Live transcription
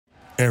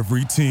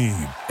Every team,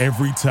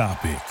 every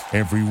topic,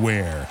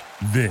 everywhere.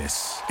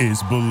 This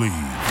is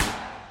Believe.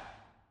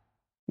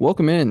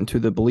 Welcome in to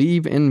the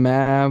Believe in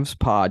Mavs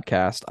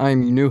podcast.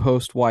 I'm your new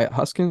host, Wyatt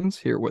Huskins,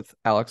 here with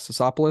Alex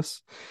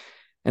Sisopoulos.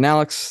 And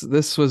Alex,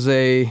 this was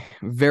a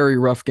very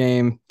rough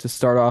game to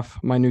start off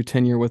my new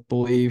tenure with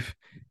Believe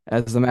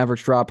as the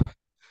Mavericks drop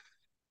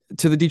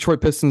to the Detroit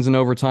Pistons in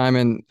overtime.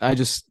 And I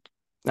just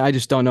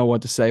don't know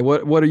what to say.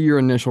 What are your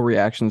initial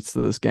reactions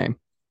to this game?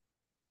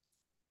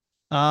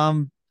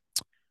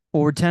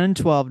 Well, we're 10 and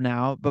 12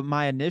 now, but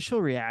my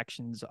initial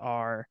reactions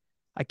are,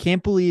 I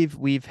can't believe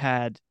we've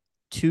had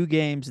two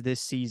games this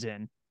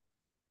season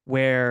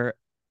where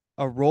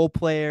a role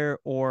player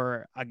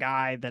or a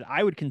guy that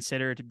I would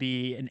consider to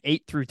be an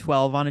 8 through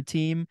 12 on a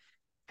team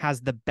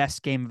has the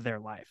best game of their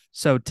life.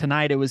 So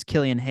tonight it was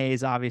Killian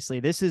Hayes, obviously.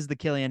 This is the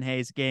Killian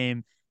Hayes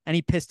game.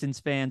 Any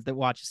Pistons fans that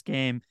watch this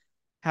game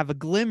have a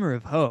glimmer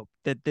of hope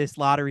that this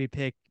lottery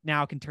pick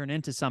now can turn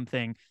into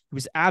something. It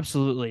was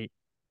absolutely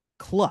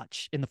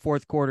clutch in the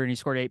fourth quarter, and he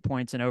scored 8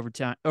 points in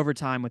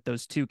overtime with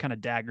those two kind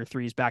of dagger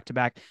threes back to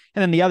back.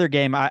 And then the other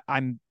game,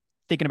 I'm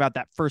thinking about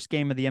that first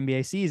game of the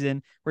NBA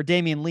season where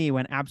Damian Lee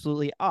went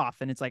absolutely off.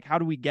 And it's like, how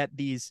do we get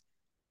these?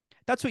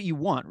 That's what you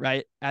want,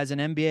 right? As an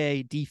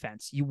NBA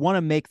defense, you want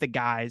to make the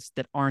guys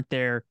that aren't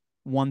there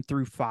 1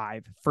 through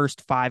 5,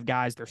 first 5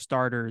 guys, they're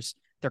starters,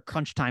 they're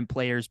crunch time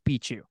players,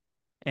 beat you.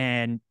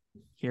 And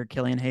here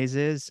Killian Hayes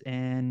is,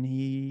 and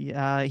he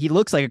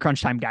looks like a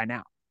crunch time guy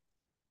now.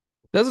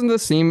 Isn't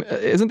this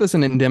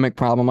an endemic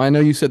problem? I know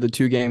you said the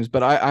two games,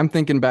 but I'm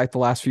thinking back the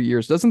last few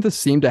years. Doesn't this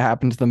seem to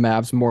happen to the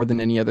Mavs more than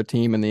any other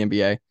team in the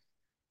NBA?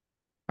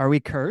 Are we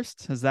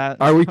cursed?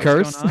 Are we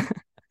cursed?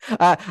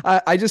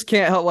 I just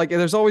can't help, like,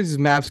 there's always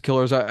these Mavs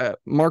killers.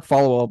 Mark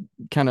Followell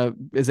kind of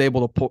is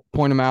able to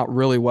point them out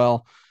really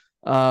well.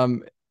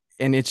 And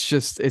it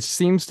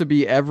seems to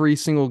be every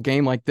single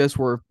game like this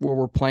where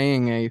we're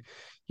playing a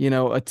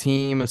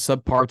team, a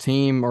subpar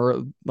team,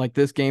 or like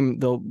this game,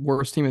 the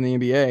worst team in the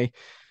NBA.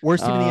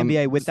 Worst team in the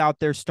NBA without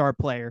their star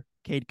player,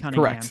 Cade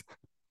Cunningham. Correct.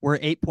 We're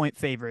 8-point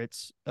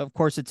favorites. Of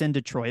course, it's in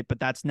Detroit, but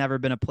that's never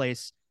been a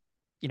place,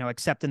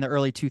 except in the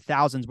early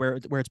 2000s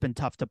where it's been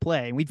tough to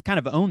play. And we've kind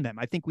of owned them.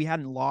 I think we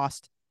hadn't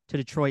lost to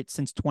Detroit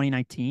since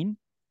 2019.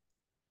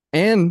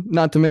 And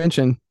not to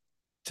mention,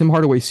 Tim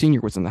Hardaway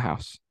Sr. was in the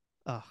house.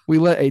 Ugh. We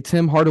let a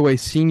Tim Hardaway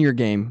Sr.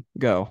 game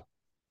go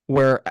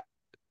where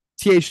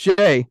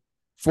THJ,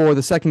 for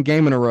the second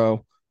game in a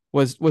row,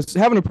 was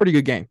having a pretty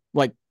good game.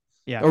 Like,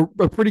 yeah,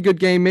 a pretty good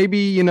game.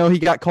 Maybe, he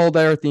got called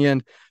there at the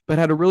end, but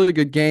had a really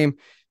good game.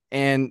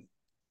 And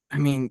I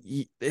mean,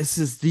 this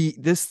is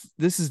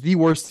the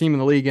worst team in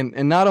the league.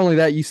 And not only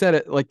that, you said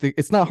it, like,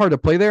 it's not hard to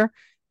play there.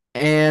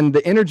 And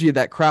the energy of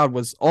that crowd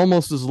was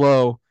almost as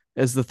low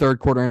as the third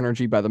quarter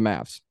energy by the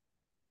Mavs.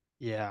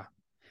 Yeah.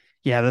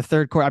 Yeah. The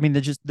third quarter. I mean,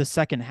 the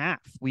second half,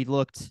 we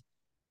looked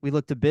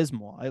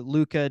abysmal.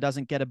 Luka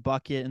doesn't get a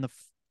bucket in the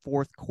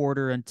fourth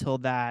quarter until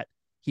that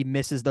he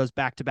misses those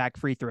back-to-back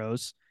free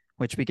throws,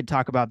 which we could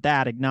talk about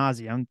that ad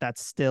nauseum.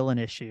 That's still an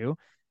issue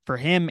for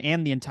him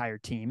and the entire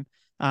team.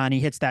 And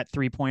he hits that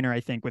three-pointer, I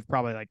think, with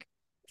probably like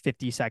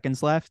 50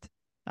 seconds left.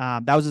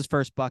 That was his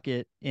first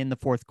bucket in the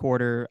fourth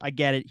quarter. I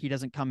get it. He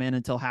doesn't come in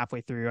until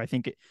halfway through. I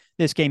think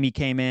this game he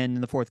came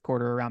in the fourth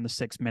quarter around the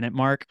 6-minute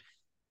mark.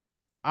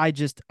 I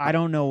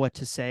don't know what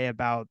to say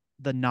about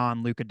the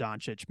non-Luka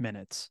Doncic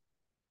minutes.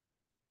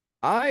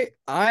 I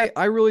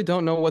really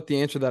don't know what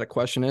the answer to that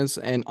question is.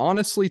 And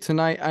honestly,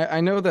 tonight,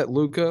 I know that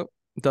Luka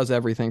does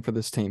everything for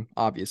this team.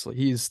 Obviously,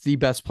 he's the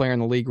best player in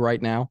the league right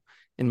now,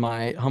 in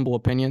my humble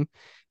opinion,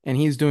 and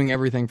he's doing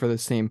everything for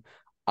this team.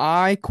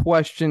 I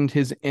questioned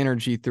his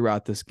energy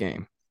throughout this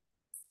game,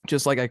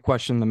 just like I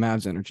questioned the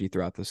Mavs' energy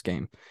throughout this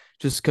game,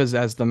 just because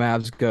as the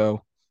Mavs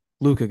go,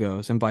 Luka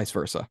goes, and vice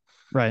versa.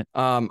 Right.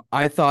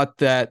 I thought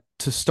that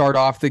to start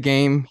off the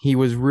game, he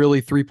was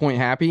really 3-point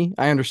happy.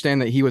 I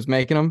understand that he was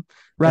making them.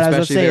 Right. I was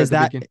going to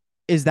say,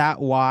 is that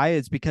why?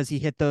 It's because he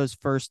hit those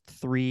first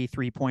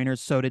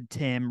 3-pointers. So did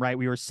Tim, right?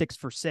 We were 6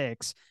 for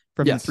 6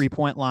 from the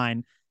 3-point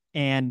line,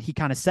 and he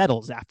kind of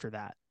settles after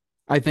that.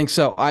 I think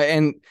so.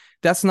 And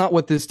that's not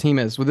what this team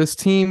is. Well, this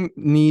team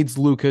needs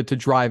Luka to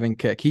drive and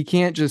kick. He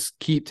can't just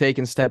keep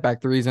taking step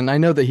back threes. And I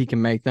know that he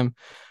can make them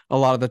a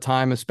lot of the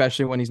time,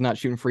 especially when he's not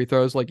shooting free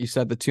throws. Like you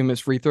said, the 2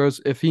 missed free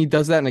throws. If he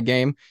does that in a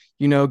game,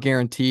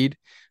 guaranteed.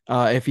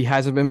 If he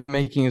hasn't been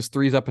making his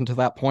threes up until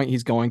that point,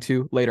 he's going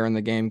to later in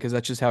the game, because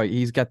that's just how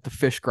he's got the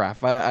fish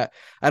graph. I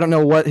don't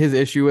know what his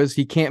issue is.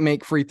 He can't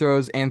make free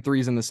throws and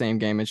threes in the same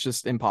game. It's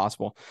just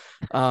impossible.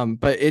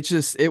 But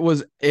it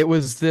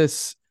was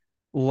this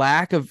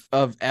lack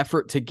of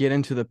effort to get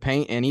into the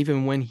paint. And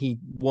even when he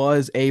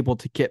was able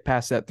to get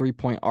past that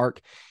 3-point arc,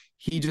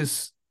 he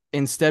just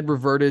instead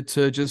reverted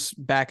to just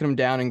backing him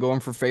down and going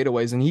for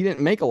fadeaways. And he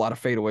didn't make a lot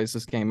of fadeaways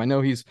this game. I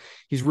know he's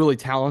really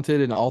talented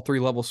and all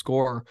 3-level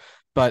scorer,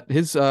 but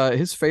his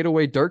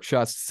fadeaway dirt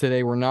shots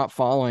today were not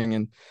falling.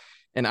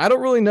 And I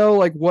don't really know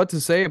like what to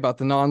say about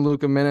the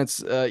non-Luka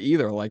minutes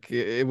either. Like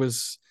it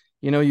was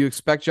You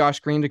expect Josh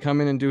Green to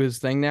come in and do his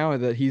thing now,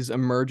 that he's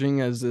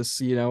emerging as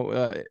this,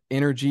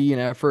 energy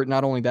and effort.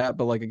 Not only that,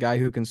 but like a guy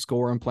who can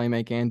score and play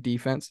make and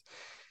defense.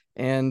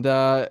 And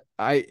other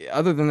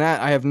than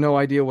that, I have no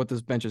idea what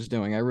this bench is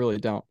doing. I really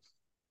don't.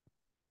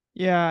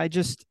 Yeah,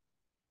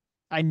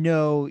 I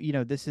know,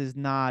 this is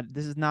not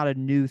a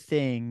new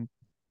thing,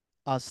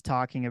 us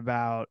talking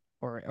about,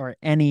 or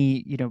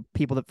any,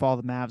 people that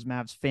follow the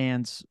Mavs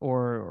fans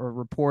or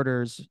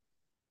reporters,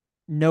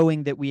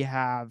 knowing that we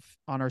have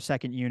on our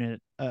second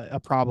unit a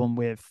problem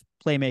with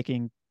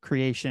playmaking,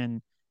 creation.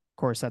 Of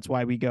course, that's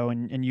why we go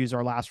and use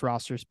our last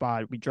roster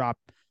spot. We drop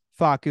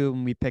Facu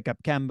and we pick up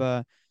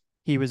Kemba.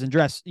 He was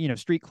in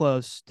street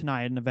clothes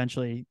tonight, and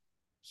eventually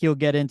he'll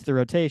get into the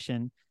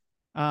rotation.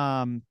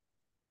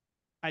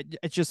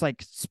 It's just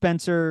like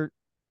Spencer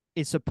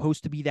is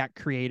supposed to be that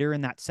creator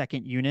in that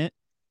second unit,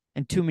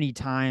 and too many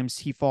times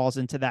he falls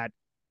into that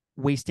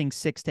wasting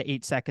 6 to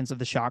 8 seconds of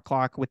the shot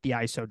clock with the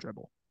ISO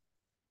dribble.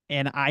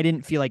 And I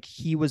didn't feel like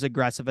he was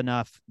aggressive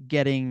enough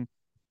getting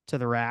to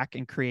the rack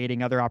and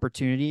creating other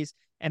opportunities.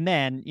 And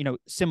then,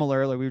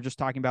 similarly, we were just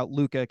talking about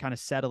Luka kind of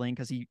settling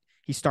because he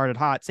started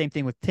hot. Same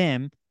thing with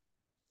Tim.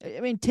 I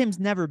mean, Tim's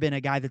never been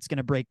a guy that's going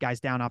to break guys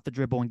down off the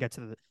dribble and get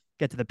to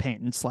the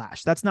paint and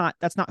slash. That's not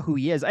who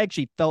he is. I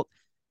actually felt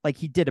like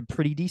he did a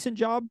pretty decent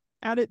job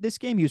at it this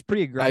game. He was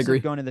pretty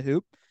aggressive going to the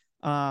hoop.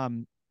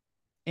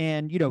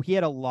 And he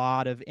had a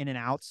lot of in and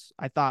outs.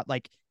 I thought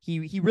like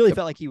he really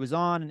felt like he was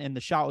on, and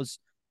the shot was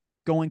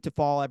going to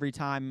fall every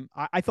time.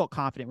 I felt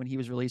confident when he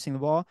was releasing the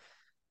ball,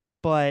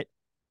 but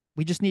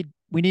we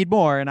need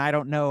more. And I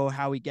don't know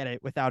how we get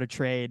it without a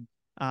trade.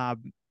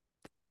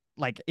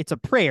 Like it's a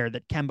prayer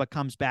that Kemba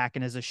comes back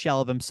and is a shell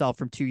of himself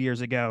from 2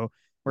 years ago,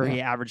 where he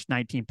averaged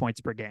 19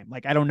 points per game.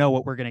 Like, I don't know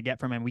what we're going to get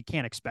from him. We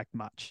can't expect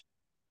much.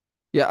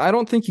 Yeah, I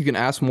don't think you can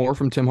ask more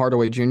from Tim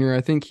Hardaway Jr.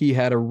 I think he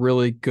had a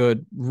really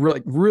good,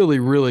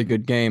 really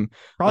good game.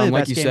 Probably the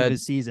like best you game said, of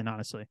his season,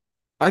 honestly.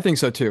 I think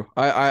so too.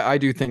 I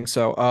do think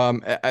so.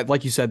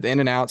 Like you said, the in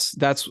and outs,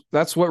 that's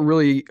what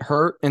really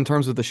hurt in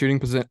terms of the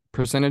shooting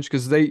percentage,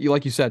 because they,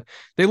 like you said,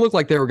 they looked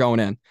like they were going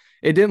in.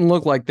 It didn't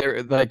look like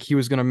he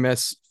was going to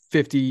miss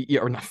 50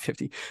 or not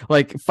 50,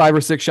 like 5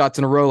 or 6 shots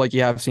in a row like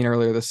you have seen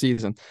earlier this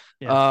season.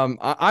 Yeah.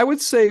 I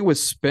would say with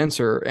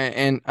Spencer,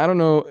 and I don't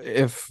know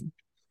if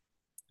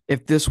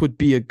this would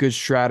be a good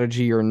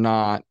strategy or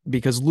not,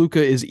 because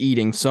Luka is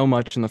eating so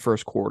much in the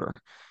first quarter.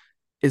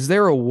 Is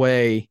there a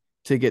way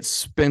to get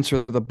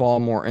Spencer the ball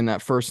more in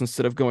that first,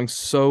 instead of going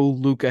so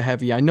Luka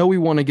heavy? I know we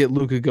want to get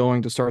Luka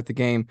going to start the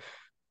game,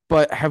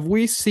 but have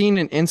we seen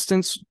an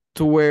instance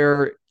to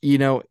where,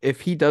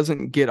 if he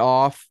doesn't get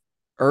off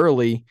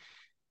early,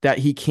 that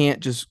he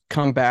can't just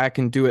come back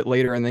and do it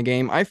later in the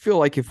game? I feel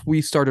like if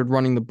we started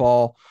running the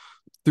ball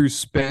through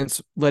Spence,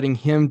 letting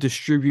him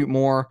distribute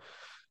more.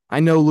 I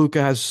know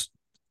Luka has,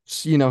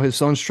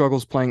 his own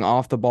struggles playing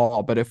off the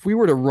ball, but if we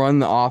were to run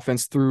the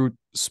offense through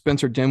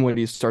Spencer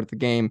Dinwiddie to start the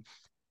game,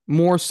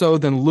 more so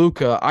than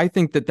Luka, I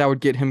think that would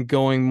get him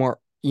going more,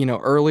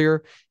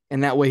 earlier.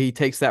 And that way he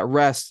takes that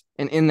rest.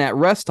 And in that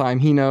rest time,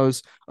 he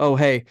knows, oh,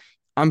 hey,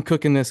 I'm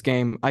cooking this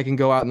game. I can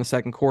go out in the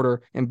second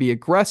quarter and be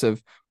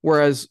aggressive.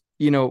 Whereas,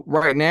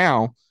 right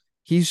now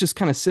he's just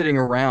kind of sitting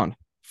around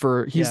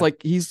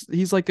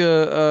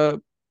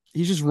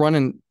he's just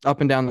running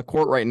up and down the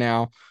court right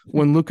now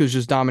when Luka's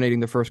just dominating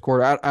the first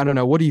quarter. I don't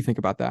know. What do you think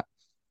about that?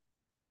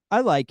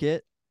 I like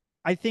it.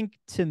 I think,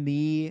 to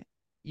me,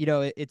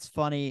 it's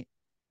funny.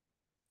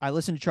 I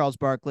listen to Charles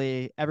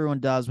Barkley. Everyone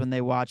does when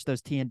they watch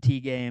those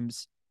TNT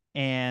games.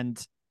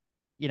 And,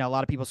 a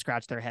lot of people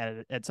scratch their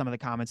head at some of the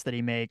comments that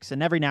he makes.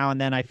 And every now and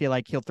then I feel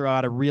like he'll throw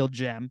out a real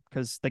gem,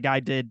 because the guy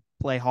did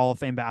play Hall of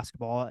Fame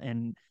basketball.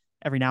 And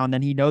every now and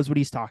then he knows what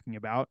he's talking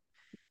about.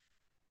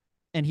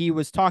 And he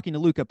was talking to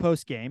Luka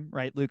post game,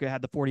 right? Luka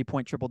had the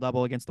 40-point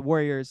triple-double against the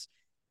Warriors.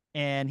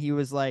 And he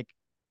was like,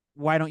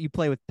 why don't you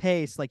play with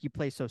pace? Like, you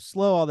play so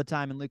slow all the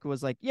time. And Luka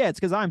was like, yeah, it's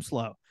because I'm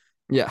slow.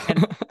 Yeah.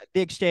 And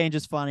the exchange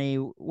is funny,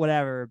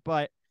 whatever.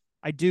 But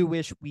I do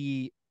wish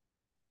we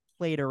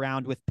played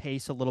around with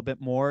pace a little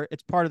bit more.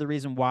 It's part of the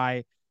reason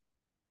why,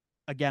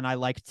 again, I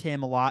like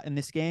Tim a lot in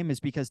this game, is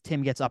because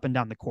Tim gets up and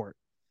down the court.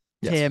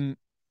 Yes. Tim,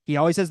 he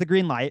always has the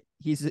green light.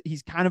 He's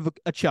kind of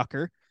a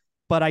chucker,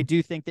 but I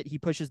do think that he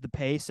pushes the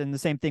pace. And the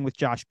same thing with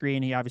Josh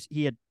Green. He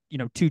had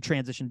 2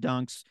 transition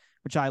dunks,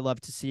 which I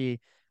love to see.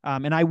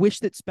 And I wish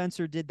that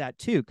Spencer did that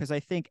too, because I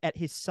think at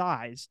his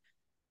size,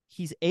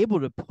 he's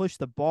able to push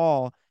the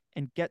ball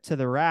and get to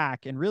the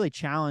rack and really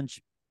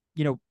challenge,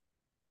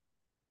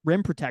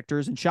 rim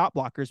protectors and shot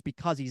blockers,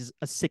 because he's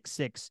a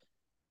 6'6"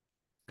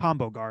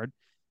 combo guard.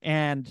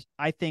 And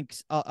I think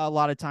a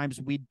lot of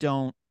times we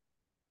don't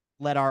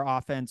let our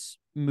offense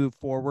move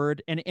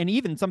forward. And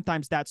even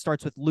sometimes that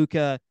starts with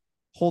Luka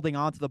holding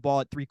on to the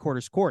ball at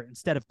 3/4 court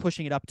instead of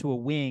pushing it up to a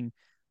wing.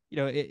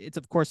 It's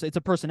of course, it's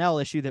a personnel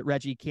issue that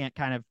Reggie can't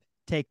kind of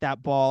take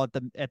that ball at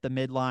the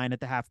midline, at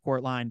the half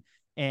court line,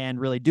 and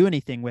really do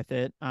anything with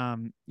it.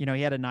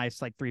 He had a nice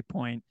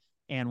 3-point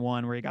and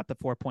one where he got the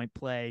 4-point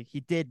play.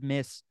 He did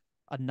miss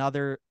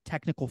another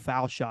technical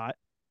foul shot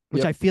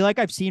which Yep. I feel like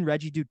I've seen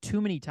Reggie do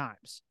too many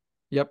times.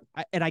 Yep.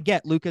 And I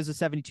get Luka's a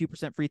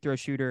 72% free throw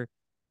shooter.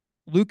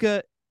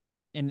 Luka,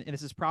 and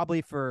this is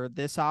probably for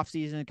this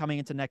offseason coming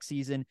into next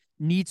season,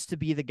 needs to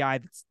be the guy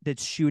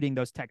that's shooting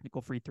those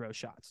technical free throw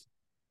shots.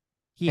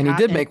 He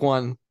did make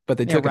one, but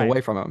they took it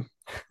away from him.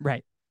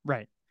 Right.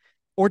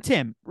 Or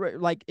Tim.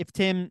 Like if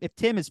Tim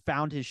has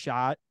found his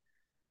shot,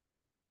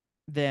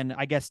 then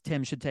I guess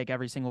Tim should take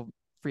every single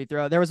free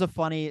throw.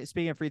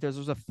 Speaking of free throws,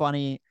 there was a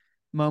funny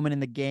moment in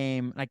the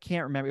game. I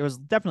can't remember. It was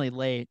definitely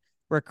late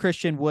where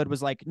Christian Wood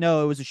was like,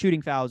 no, it was a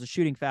shooting foul. It was a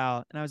shooting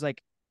foul. And I was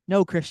like,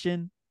 no,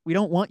 Christian, we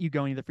don't want you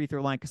going to the free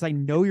throw line because I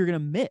know you're going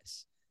to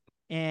miss.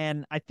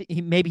 And I think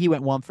maybe he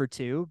went 1 for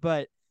 2,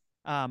 but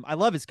I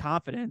love his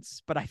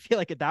confidence. But I feel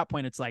like at that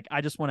point, it's like,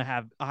 I just want to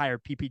have a higher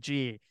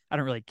PPG. I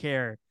don't really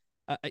care,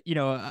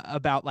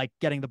 about like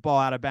getting the ball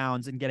out of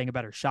bounds and getting a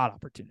better shot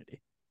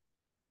opportunity.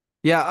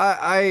 Yeah,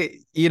 I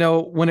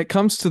when it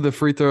comes to the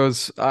free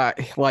throws,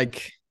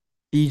 like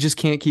you just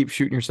can't keep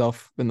shooting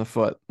yourself in the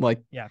foot.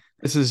 Like, yeah,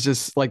 this is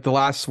just like the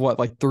last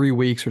 3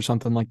 weeks or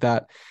something like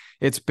that.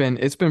 It's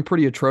been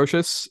pretty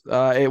atrocious.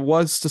 It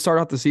was to start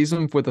off the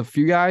season with a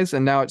few guys,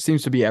 and now it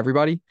seems to be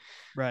everybody.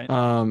 Right.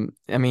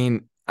 I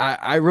mean,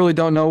 I really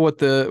don't know what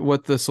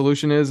the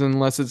solution is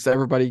unless it's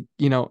everybody,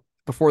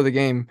 before the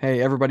game, hey,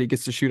 everybody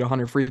gets to shoot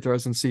 100 free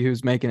throws and see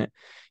who's making it.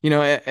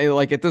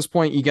 Like at this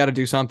point, you got to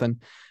do something.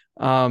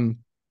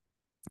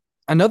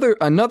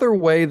 Another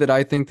way that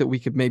I think that we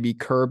could maybe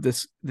curb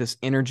this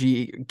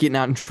energy getting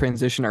out in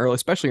transition early,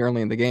 especially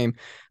early in the game.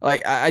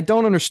 Like, I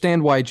don't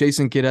understand why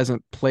Jason Kidd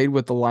hasn't played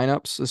with the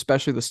lineups,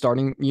 especially the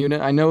starting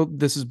unit. I know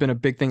this has been a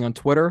big thing on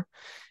Twitter,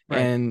 right,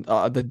 and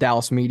the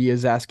Dallas media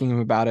is asking him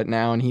about it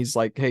now, and he's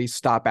like, hey,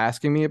 stop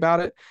asking me about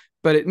it.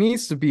 But it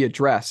needs to be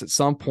addressed at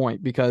some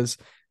point, because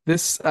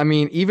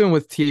even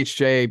with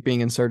THJ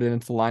being inserted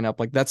into the lineup,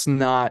 like that's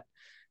not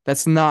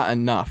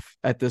enough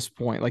at this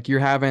point. Like,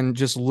 you're having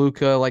just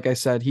Luka, like I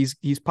said,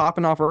 he's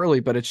popping off early,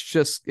 but it's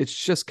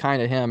just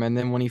kind of him. And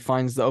then when he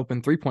finds the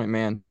open 3-point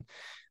man,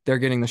 they're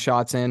getting the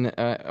shots in,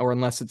 or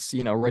unless it's,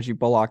 Reggie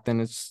Bullock,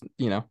 then it's,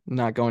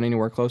 not going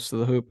anywhere close to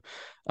the hoop.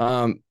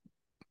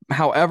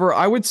 However,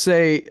 I would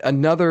say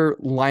another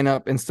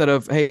lineup instead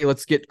of, hey,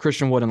 let's get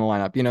Christian Wood in the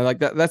lineup, like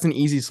that's an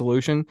easy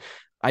solution.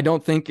 I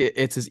don't think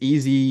it's as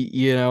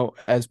easy,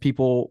 as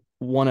people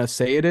want to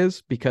say it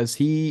is, because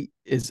he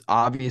is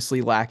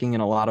obviously lacking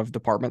in a lot of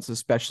departments,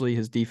 especially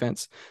his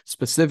defense,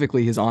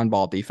 specifically his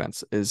on-ball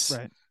defense is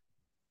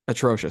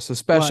atrocious,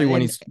 especially when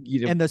he's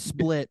and the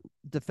split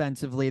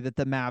defensively that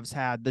the Mavs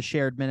had, the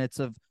shared minutes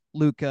of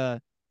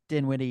Luka,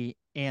 Dinwiddie,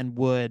 and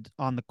Wood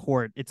on the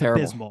court. It's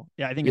terrible. Abysmal.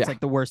 Yeah, I think it's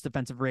like the worst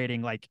defensive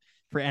rating like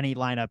for any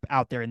lineup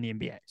out there in the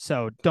NBA.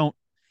 So don't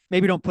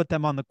put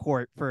them on the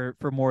court for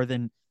more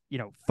than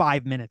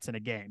 5 minutes in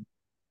a game.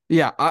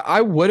 Yeah,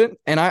 I wouldn't.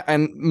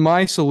 And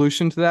my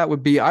solution to that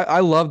would be, I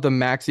love the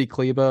Maxi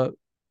Kleba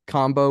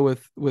combo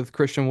with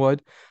Christian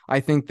Wood. I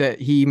think that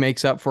he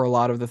makes up for a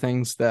lot of the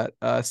things that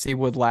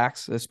Seawood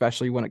lacks,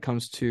 especially when it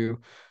comes to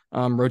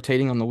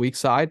rotating on the weak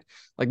side.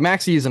 Like,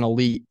 Maxi is an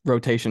elite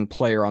rotation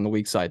player on the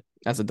weak side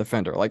as a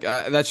defender. Like,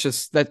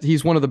 that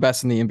he's one of the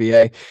best in the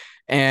NBA.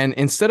 And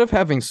instead of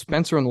having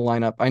Spencer in the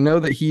lineup, I know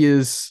that he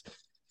is,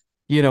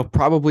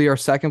 probably our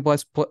second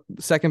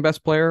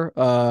best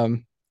player.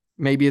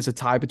 Maybe it's a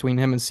tie between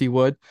him and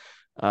Seawood.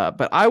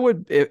 But I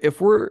would,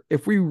 if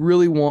we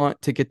really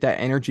want to get that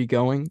energy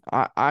going,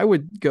 I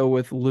would go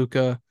with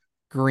Luka,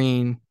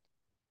 Green,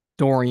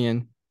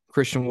 Dorian,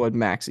 Christian Wood,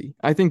 Maxi.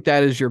 I think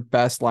that is your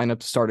best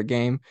lineup to start a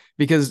game,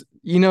 because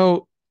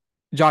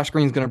Josh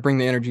Green's going to bring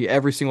the energy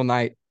every single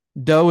night.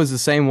 Doe is the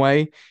same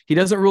way. He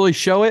doesn't really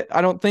show it,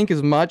 I don't think,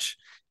 as much.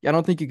 I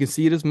don't think you can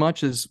see it as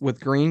much as with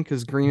Green,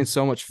 because Green is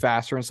so much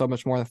faster and so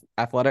much more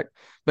athletic.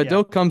 But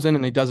Doe comes in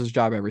and he does his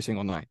job every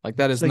single night. Like,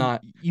 that is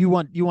not. You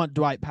want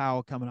Dwight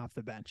Powell coming off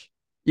the bench.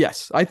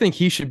 Yes, I think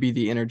he should be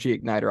the energy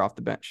igniter off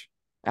the bench.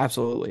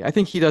 Absolutely, I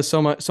think he does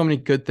so many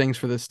good things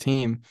for this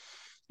team,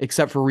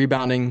 except for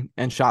rebounding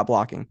and shot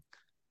blocking.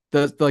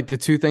 The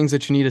two things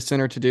that you need a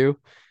center to do.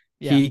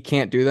 Yeah. He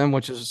can't do them,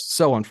 which is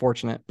so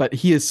unfortunate. But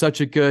he is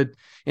such a good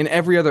in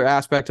every other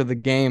aspect of the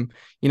game,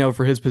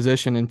 for his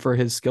position and for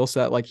his skill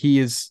set. Like,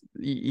 he's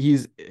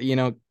A+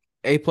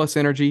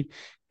 energy,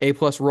 A+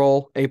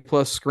 roll, A+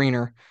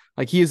 screener.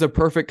 Like, he is a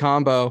perfect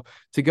combo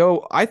to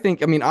go. I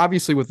think,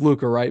 obviously with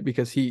Luka, right?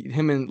 Because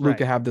him and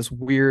Luka have this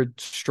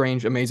weird,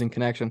 strange, amazing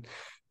connection.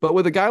 But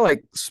with a guy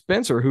like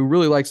Spencer, who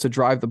really likes to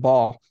drive the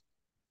ball,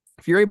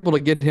 if you're able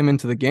to get him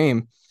into the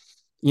game,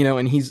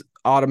 and he's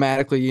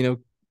automatically,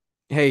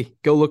 hey,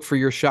 go look for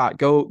your shot.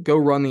 Go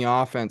run the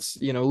offense.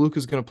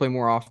 Luka's going to play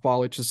more off ball,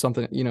 which is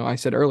something, I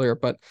said earlier.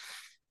 But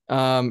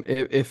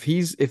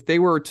if they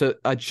were to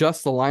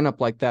adjust the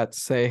lineup like that,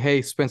 say,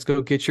 hey, Spence,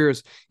 go get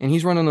yours, and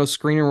he's running those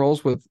screen and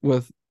rolls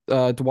with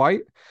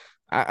Dwight,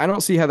 I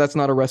don't see how that's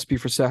not a recipe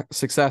for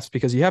success,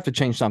 because you have to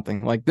change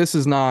something. Like, this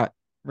is not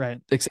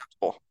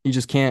acceptable. You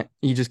just can't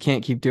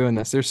keep doing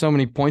this. There's so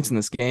many points in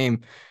this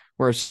game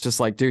where it's just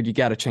like, dude, you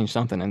got to change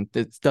something, and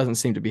it doesn't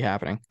seem to be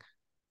happening.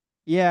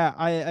 Yeah,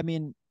 I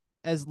mean,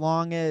 as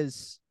long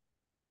as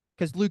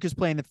because Luke is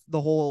playing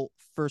the whole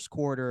first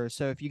quarter.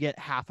 So if you get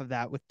half of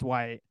that with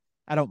Dwight,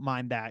 I don't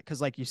mind that.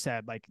 Because like you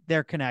said, like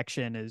their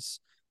connection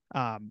is,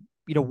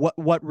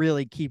 what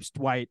really keeps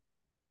Dwight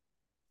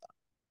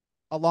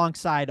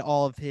alongside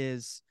all of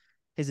his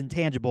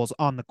intangibles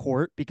on the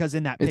court, because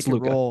in that It's pick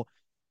and Luka. roll,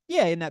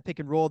 in that pick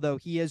and roll, though,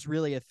 he is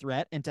really a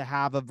threat, and to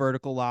have a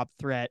vertical lob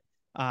threat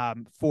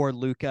for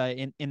Luka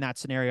in that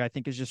scenario, I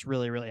think is just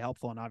really, really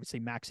helpful. And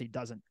obviously Maxey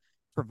doesn't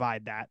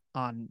provide that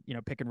on,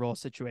 pick and roll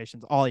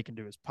situations. All he can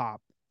do is pop,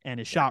 and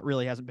his shot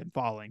really hasn't been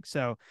falling.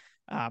 So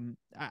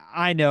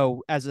I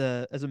know as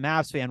a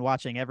Mavs fan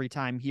watching, every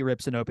time he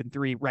rips an open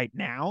three right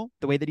now,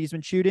 the way that he's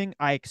been shooting,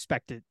 I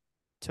expect it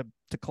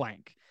to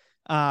clank.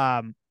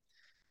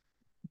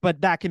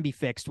 But that can be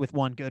fixed with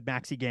one good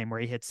Maxey game where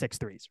he hits 6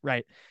 threes,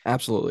 right?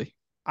 Absolutely.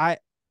 I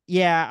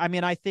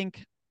mean, I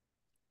think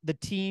the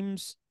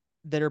teams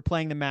that are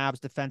playing the Mavs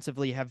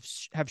defensively have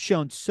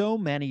shown so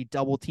many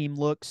double team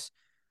looks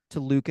to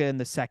Luka in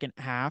the second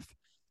half.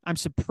 I'm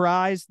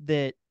surprised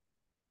that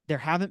there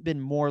haven't been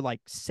more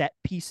like set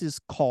pieces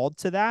called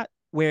to that,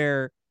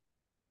 where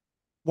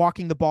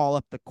walking the ball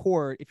up the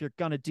court, if you're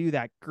going to do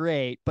that,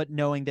 great. But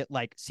knowing that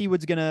like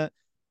Seawood's going to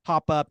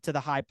hop up to the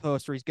high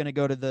post, or he's going to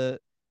go to the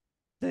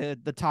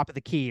top of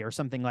the key or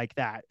something like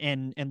that.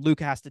 And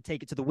Luka has to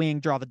take it to the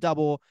wing, draw the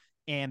double,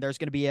 and there's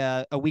going to be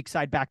a weak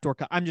side backdoor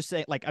cut. I'm just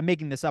saying, like, I'm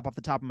making this up off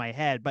the top of my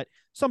head, but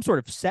some sort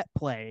of set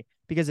play,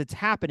 because it's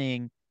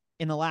happening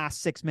in the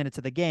last 6 minutes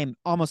of the game,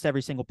 almost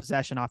every single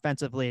possession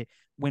offensively,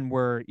 when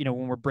we're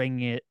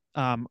bringing it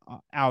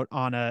out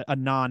on a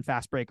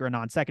non-fast break or a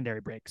non-secondary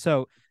break.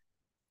 So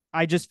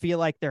I just feel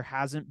like there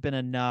hasn't been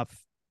enough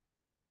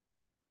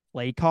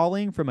play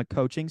calling from a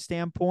coaching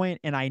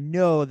standpoint. And I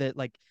know that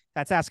like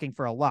that's asking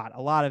for a lot.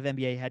 A lot of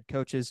NBA head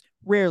coaches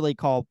rarely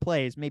call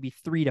plays, maybe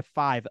 3 to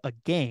 5 a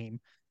game.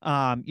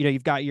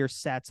 You've got your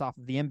sets off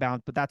of the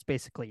inbound, but that's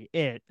basically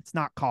it. It's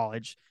not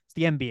college. It's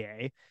the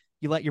NBA.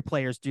 You let your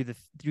players do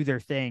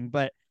their thing,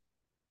 but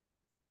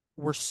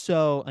we're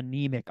so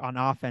anemic on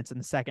offense in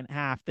the second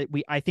half that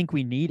I think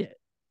we need it.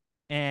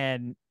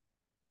 And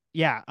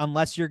yeah,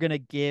 unless you're going to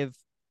give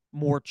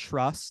more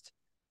trust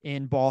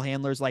in ball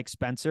handlers like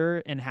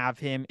Spencer and have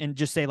him and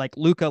just say like,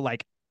 Luka,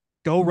 like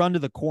go run to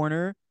the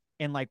corner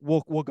and like,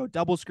 we'll go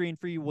double screen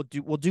for you.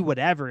 We'll do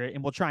whatever.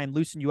 And we'll try and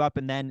loosen you up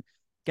and then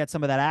get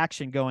some of that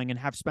action going and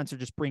have Spencer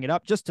just bring it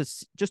up just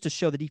to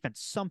show the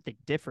defense something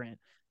different.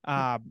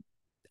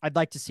 I'd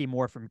like to see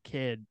more from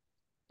Kidd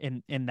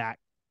in that,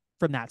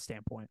 from that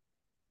standpoint.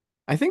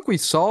 I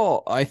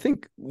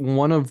think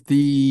one of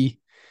the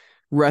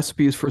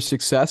recipes for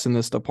success in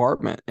this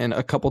department, and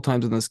a couple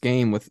times in this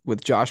game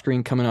with Josh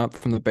Green coming up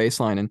from the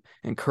baseline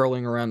and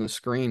curling around the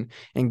screen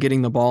and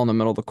getting the ball in the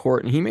middle of the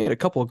court. And he made a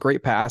couple of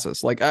great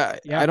passes. Like I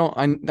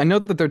know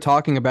that they're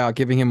talking about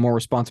giving him more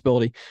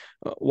responsibility.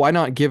 Why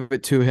not give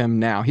it to him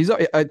now? He's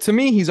to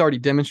me, he's already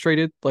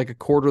demonstrated like a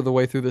quarter of the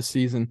way through this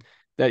season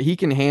that he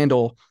can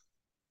handle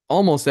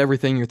almost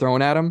everything you're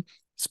throwing at him,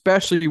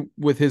 especially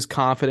with his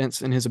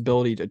confidence and his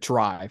ability to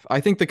drive.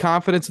 I think the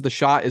confidence of the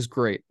shot is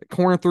great. The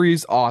corner three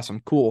is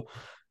awesome. Cool.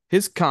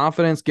 His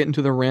confidence getting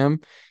to the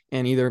rim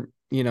and either,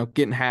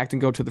 getting hacked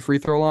and go to the free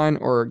throw line,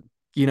 or,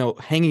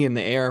 hanging in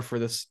the air for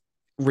this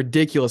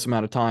ridiculous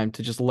amount of time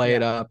to just lay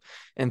it up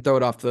and throw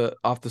it off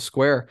the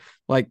square.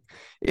 Like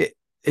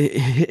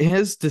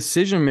his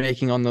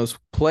decision-making on those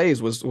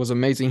plays was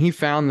amazing. He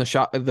found the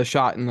shot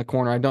in the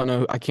corner.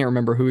 I can't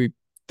remember who he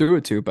threw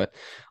it to, but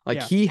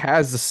he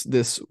has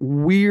this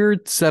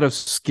weird set of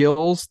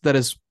skills that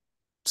is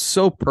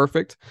so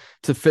perfect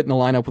to fit in a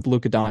lineup with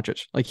Luka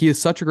Doncic. Like he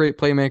is such a great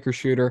playmaker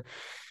shooter.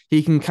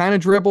 He can kind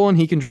of dribble and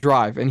he can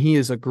drive, and he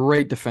is a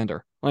great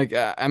defender. Like,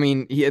 at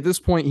this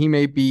point, he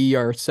may be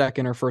our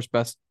second or first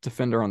best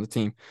defender on the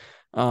team.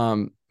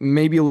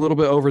 Maybe a little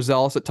bit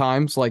overzealous at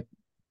times. Like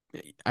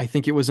I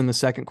think it was in the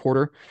second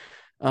quarter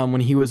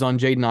when he was on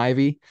Jaden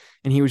Ivey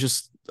and he was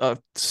just a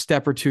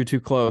step or two too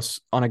close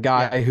on a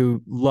guy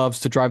who loves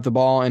to drive the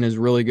ball and is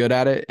really good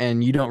at it.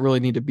 And you don't really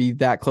need to be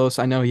that close.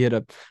 I know he had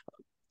a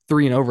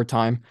 3 in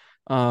overtime.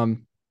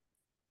 But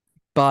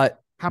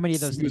how many of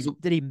those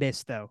did he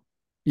miss though?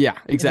 Yeah,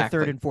 exactly. In the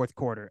third and fourth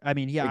quarter. I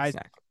mean,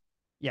 exactly.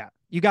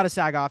 You got to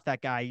sag off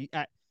that guy.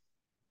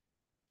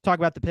 Talk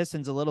about the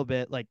Pistons a little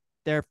bit. Like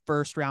their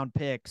first round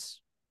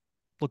picks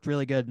looked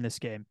really good in this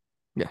game.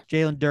 Yeah.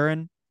 Jalen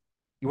Duren.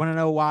 You want to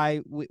know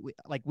why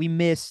we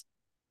missed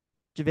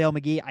JaVale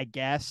McGee, I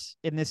guess,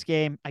 in this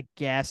game? I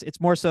guess it's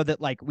more so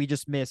that like we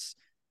just miss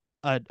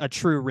a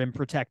true rim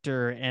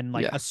protector and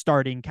like a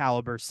starting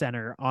caliber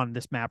center on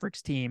this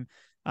Mavericks team.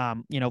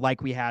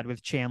 Like we had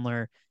with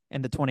Chandler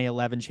and the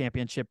 2011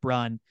 championship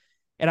run.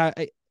 And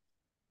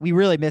we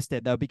really missed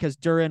it though, because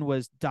Duren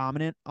was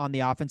dominant on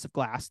the offensive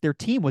glass. Their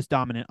team was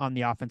dominant on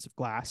the offensive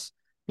glass.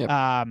 Yep.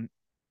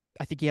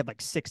 I think he had like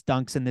 6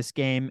 dunks in this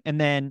game.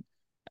 And then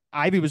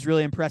Ivy was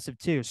really impressive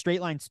too. Straight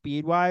line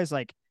speed wise,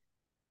 like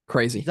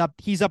crazy.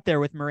 He's up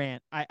there with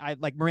Morant. I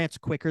like Morant's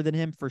quicker than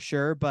him for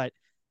sure, but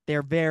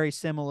they're very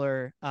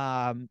similar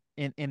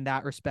in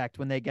that respect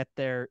when they get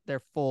their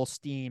full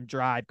steam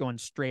drive going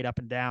straight up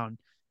and down.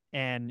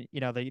 And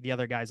the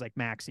other guys like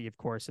Maxey, of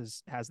course,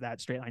 has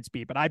that straight line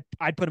speed. But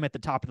I'd put him at the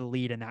top of the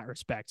lead in that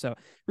respect. So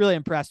really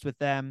impressed with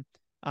them.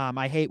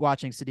 I hate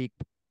watching Sadiq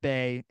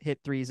Bey hit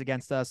threes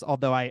against us,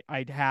 although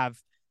I'd have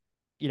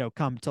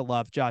come to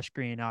love Josh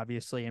Green,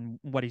 obviously, and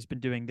what he's been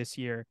doing this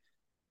year.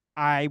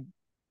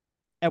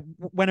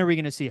 When are we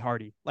going to see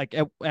Hardy? Like,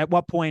 at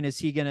what point is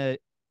he going to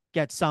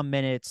get some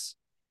minutes?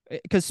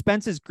 Because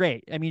Spence is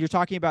great. I mean, you're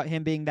talking about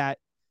him being that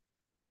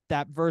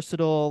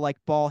versatile, like,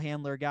 ball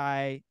handler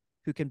guy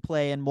who can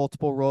play in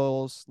multiple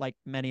roles, like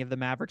many of the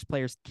Mavericks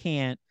players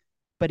can't.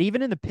 But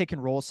even in the pick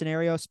and roll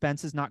scenario,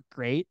 Spence is not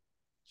great.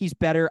 He's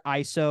better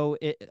ISO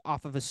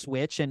off of a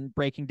switch and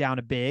breaking down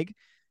a big.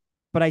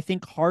 But I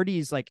think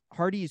Hardy's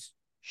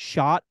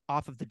shot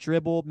off of the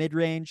dribble,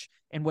 mid-range,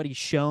 and what he's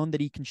shown that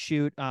he can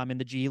shoot in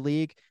the G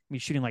League. I mean,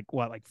 he's shooting like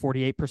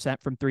 48%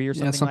 from three or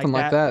something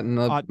like that. And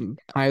the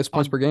highest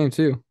points per game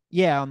too.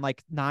 Yeah, on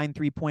like 9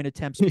 3-point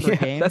attempts per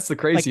game. That's the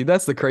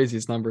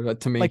craziest number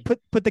to me. Like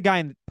put the guy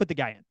in.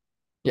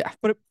 Yeah,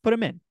 put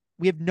him in.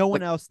 We have no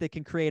one else that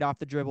can create off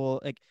the dribble.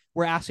 Like,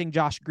 we're asking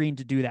Josh Green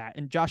to do that,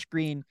 and Josh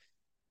Green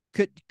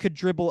could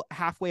dribble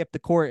halfway up the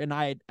court, and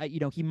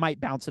he might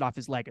bounce it off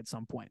his leg at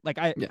some point. Like,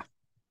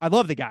 I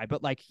love the guy,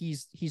 but like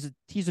he's a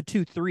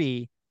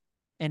 2-3,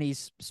 and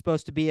he's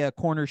supposed to be a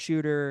corner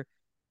shooter,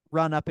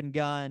 run up and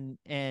gun,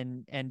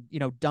 and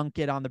dunk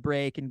it on the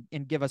break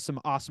and give us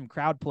some awesome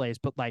crowd plays.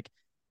 But like,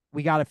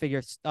 we got to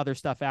figure other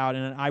stuff out,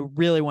 and I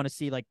really want to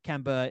see like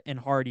Kemba and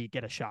Hardy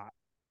get a shot.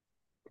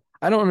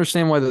 I don't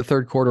understand why the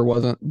third quarter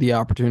wasn't the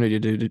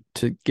opportunity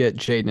to get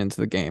Jaden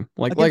into the game.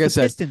 Like I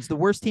said, Pistons, the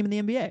worst team in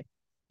the NBA.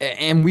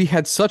 And we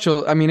had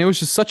it was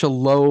just such a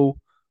low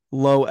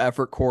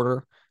effort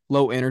quarter,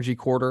 low energy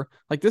quarter.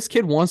 Like, this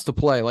kid wants to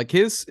play. Like,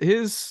 the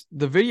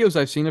videos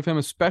I've seen of him,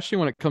 especially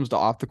when it comes to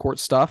off the court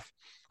stuff,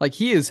 like,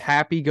 he is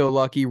happy go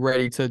lucky,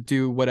 ready to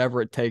do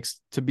whatever it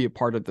takes to be a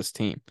part of this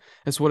team.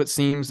 That's what it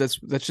seems. That's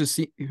just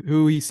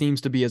who he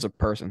seems to be as a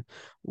person.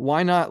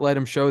 Why not let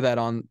him show that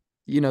on,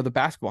 the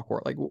basketball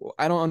court? Like,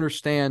 I don't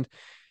understand,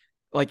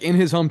 like, in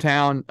his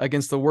hometown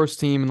against the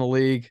worst team in the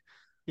league.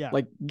 Yeah.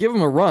 Like, give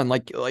him a run.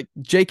 Like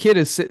J Kidd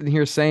is sitting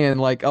here saying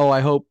like, oh,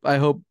 I hope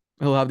he'll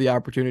have the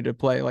opportunity to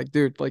play. Like,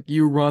 dude, like,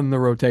 you run the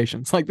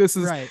rotations. Like, this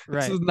is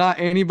This is not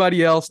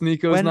anybody else.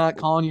 Nico's not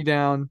calling you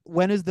down.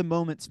 When is the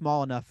moment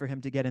small enough for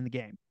him to get in the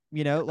game?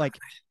 Like,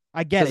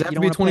 I get it. Does it have to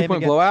be a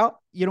 20-point blowout?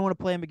 You don't want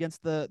to play him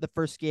against the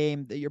first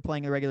game that you're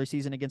playing the regular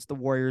season against the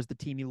Warriors, the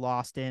team you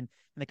lost in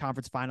the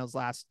conference finals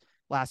last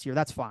year.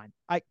 That's fine.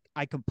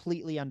 I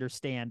completely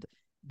understand.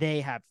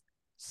 They have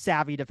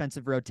savvy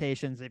defensive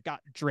rotations. They've got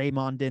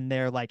Draymond in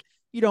there. Like,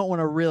 you don't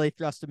want to really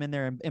thrust him in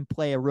there and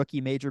play a rookie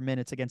major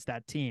minutes against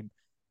that team.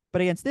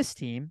 But against this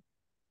team,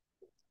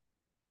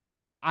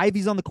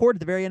 Ivy's on the court at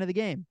the very end of the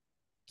game.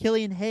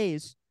 Killian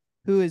Hayes,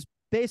 who is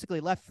basically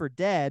left for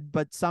dead,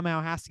 but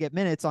somehow has to get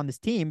minutes on this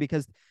team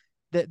because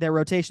their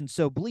rotation's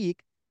so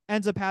bleak,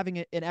 ends up having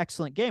an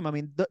excellent game. I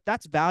mean,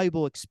 that's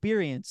valuable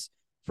experience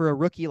for a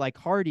rookie like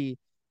Hardy.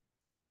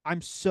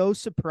 I'm so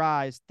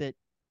surprised that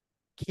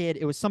kid.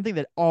 It was something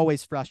that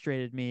always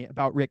frustrated me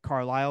about Rick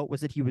Carlisle,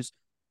 was that he was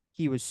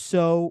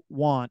so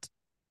want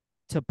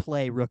to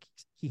play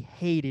rookies. He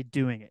hated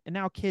doing it. And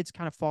now kid's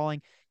kind of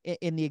falling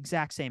in the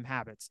exact same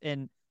habits.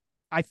 And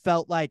I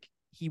felt like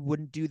he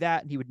wouldn't do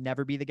that, and he would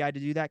never be the guy to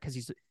do that because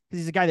he's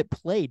a guy that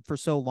played for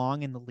so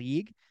long in the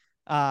league.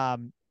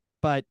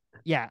 But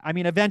yeah, I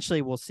mean,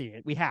 eventually we'll see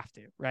it. We have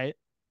to, right?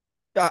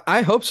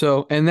 I hope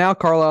so. And now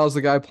Carlisle's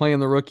the guy playing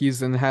the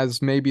rookies and has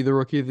maybe the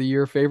rookie of the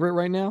year favorite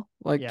right now,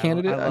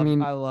 candidate.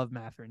 I love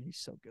Mathurin. He's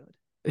so good.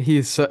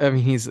 He's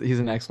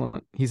an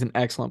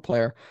excellent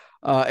player.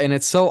 And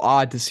it's so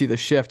odd to see the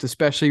shift,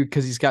 especially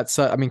because he's got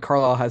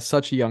Carlisle has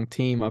such a young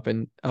team up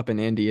in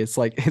Indy. It's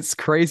like, it's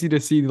crazy to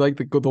see like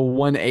the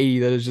 180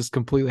 that has just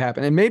completely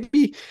happened. And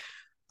maybe,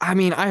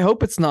 I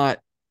hope it's not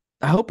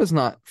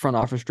front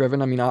office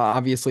driven. I mean,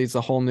 obviously it's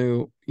a whole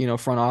new,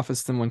 front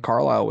office than when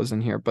Carlisle was in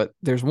here, but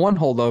there's one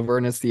holdover,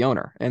 and it's the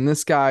owner. And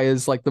this guy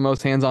is like the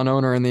most hands-on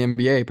owner in the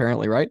NBA,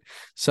 apparently, right?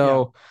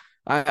 So yeah.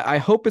 I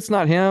hope it's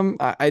not him.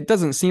 It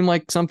doesn't seem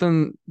like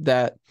something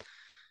that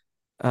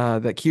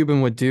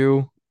Cuban would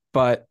do,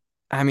 but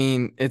I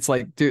mean, it's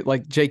like, dude,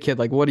 like, J Kidd,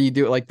 like, what do you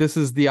do? Like, this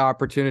is the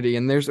opportunity,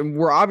 and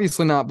we're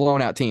obviously not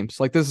blowing out teams.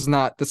 Like, that's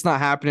not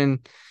happening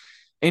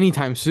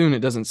anytime soon. It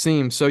doesn't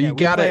seem. So you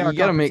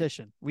gotta make.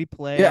 We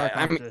play our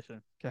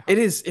competition. It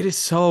is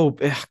so,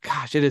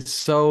 gosh, it is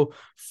so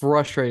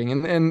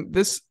frustrating, and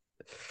this,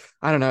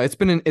 I don't know. It's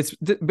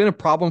been a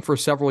problem for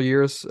several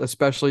years,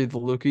 especially the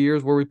Luka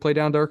years where we play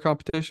down to our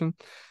competition.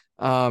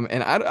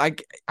 And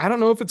I don't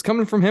know if it's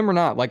coming from him or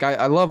not. Like,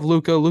 I love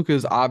Luka. Luka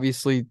is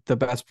obviously the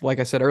best, like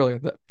I said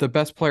earlier, the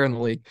best player in the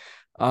league.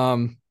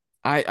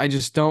 I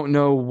just don't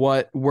know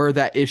where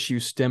that issue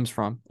stems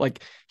from.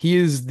 Like, he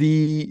is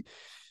the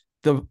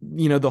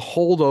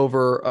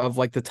holdover of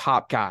like the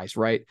top guys,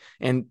 right?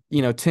 And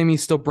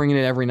Timmy's still bringing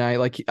it every night.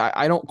 Like,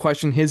 I don't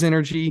question his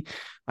energy.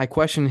 I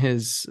question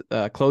his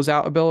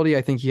closeout ability.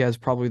 I think he has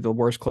probably the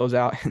worst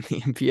closeout in the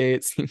NBA.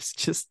 It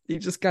seems he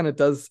just kind of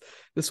does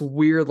this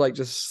weird, like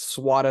just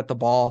swat at the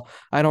ball.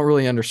 I don't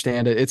really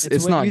understand it.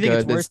 It's not you think good.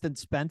 it's worse than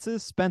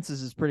Spence's?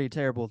 Spence's is pretty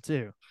terrible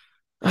too.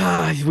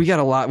 We got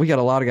a lot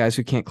of guys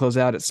who can't close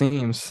out. It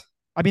seems.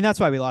 I mean, that's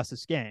why we lost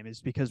this game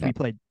is because we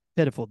played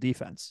pitiful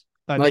defense.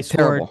 Like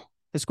terrible.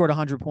 They scored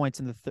 100 points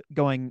in the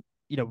going,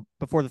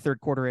 before the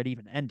third quarter had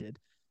even ended.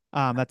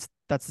 That's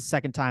the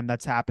second time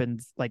that's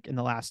happened like in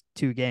the last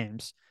 2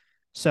 games.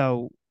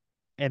 So,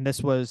 and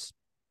this was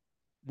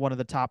one of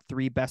the top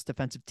 3 best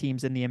defensive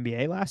teams in the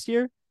NBA last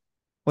year.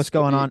 What's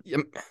going on?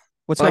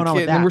 What's going on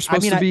with that? We're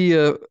supposed to be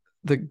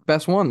the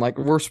best one. Like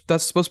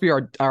that's supposed to be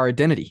our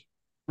identity.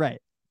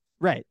 Right.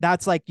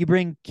 That's like you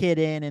bring Kid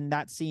in, and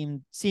that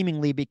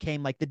seemingly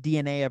became like the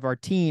DNA of our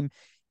team.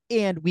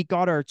 And we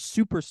got our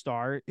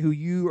superstar, who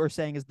you are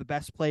saying is the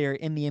best player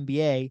in the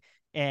NBA.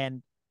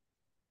 And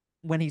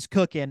when he's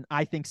cooking,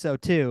 I think so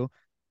too.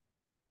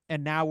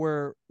 And now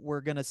we're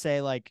gonna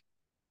say like,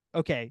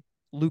 okay,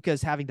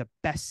 Luka's having the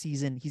best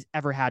season he's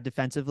ever had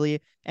defensively,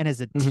 and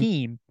as a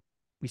team,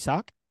 we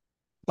suck.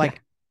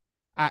 Like,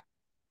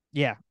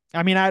 yeah.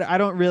 I mean, I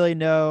don't really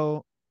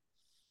know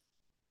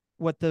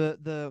what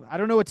I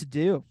don't know what to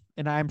do.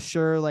 And I'm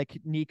sure like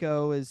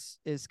Nico is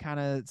kind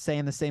of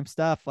saying the same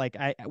stuff. Like,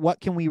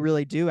 what can we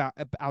really do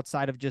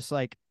outside of just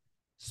like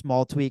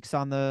small tweaks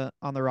on the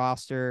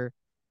roster,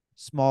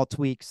 small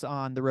tweaks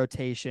on the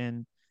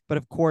rotation? But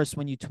of course,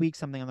 when you tweak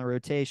something on the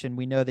rotation,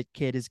 we know that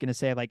Kid is going to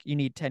say like, you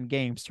need 10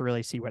 games to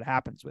really see what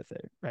happens with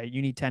it, right?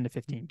 You need 10 to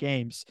 15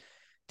 games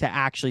to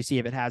actually see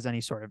if it has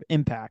any sort of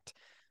impact.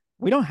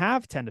 We don't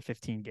have 10 to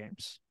 15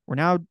 games. We're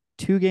now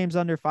 2 games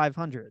under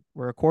 500.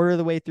 We're a quarter of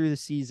the way through the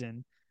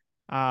season.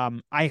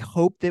 I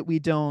hope that we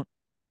don't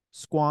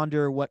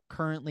squander what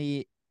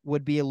currently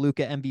would be a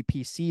Luka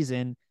MVP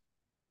season.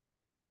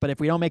 But if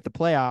we don't make the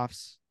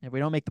playoffs, if we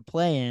don't make the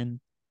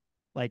play-in,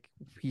 like,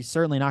 he's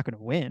certainly not going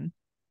to win.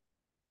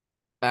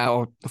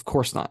 Oh, of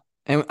course not.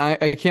 And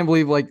I can't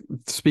believe, like,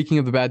 speaking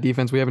of the bad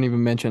defense, we haven't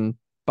even mentioned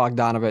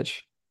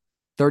Bogdanovich.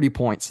 30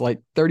 points. Like,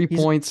 30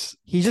 points,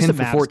 he's 10 just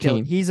for 14.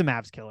 Killer. He's a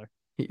Mavs killer.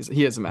 He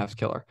is a Mavs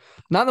killer.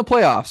 Not in the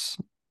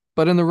playoffs,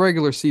 but in the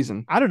regular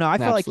season. I don't know. I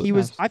felt like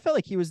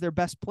he was their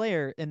best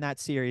player in that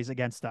series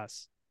against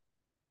us.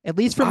 At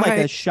least from like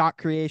a shot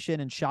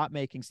creation and shot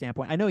making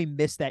standpoint. I know he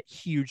missed that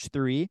huge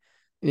 3,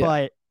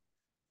 but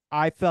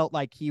I felt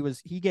like he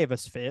gave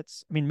us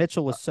fits. I mean,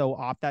 Mitchell was so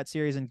off that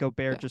series, and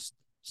Gobert just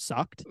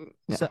sucked.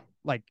 Yeah. So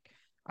like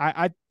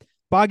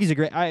Boggy's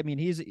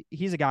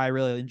he's a guy I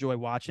really enjoy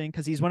watching,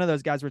 because he's one of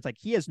those guys where it's like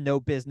he has no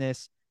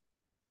business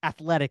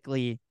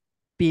athletically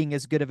being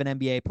as good of an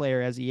NBA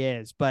player as he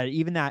is. But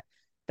even that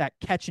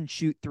catch and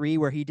shoot 3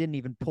 where he didn't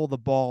even pull the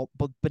ball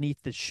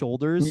beneath his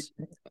shoulders.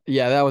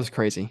 Yeah, that was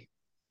crazy.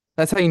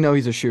 That's how you know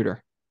he's a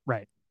shooter.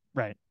 Right.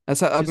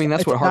 That's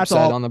what Harp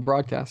said on the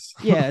broadcast.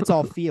 Yeah, it's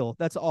all feel.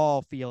 That's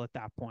all feel at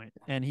that point.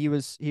 And he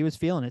was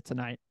feeling it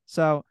tonight.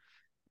 So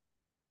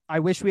I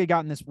wish we had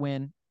gotten this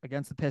win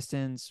against the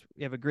Pistons.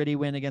 We have a gritty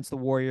win against the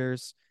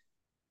Warriors.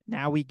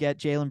 Now we get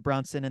Jalen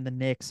Brunson and the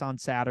Knicks on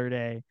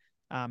Saturday.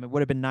 It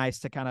would have been nice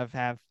to kind of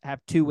have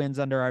 2 wins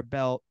under our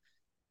belt,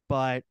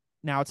 but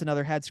now it's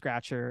another head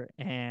scratcher,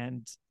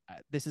 and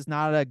this is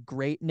not a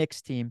great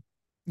Knicks team.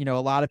 A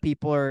lot of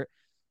people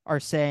are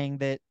saying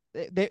that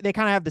they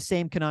kind of have the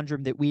same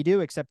conundrum that we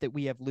do, except that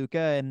we have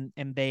Luka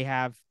and they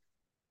have.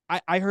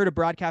 I heard a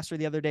broadcaster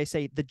the other day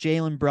say the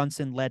Jalen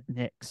Brunson led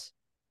Knicks,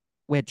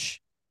 which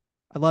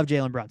I love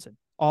Jalen Brunson.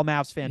 All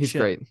Mavs fans He's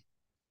should. Great.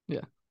 Yeah,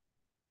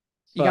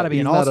 you got to be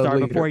an all-star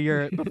before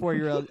you're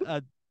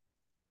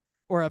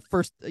or a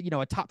first,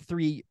 a top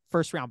 3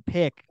 first round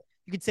pick.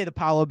 You could say the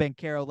Paolo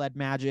Banchero led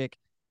Magic.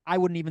 I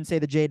wouldn't even say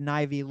the Jaden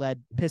Ivey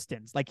led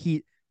Pistons. Like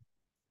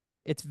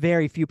it's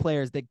very few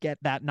players that get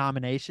that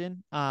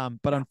nomination.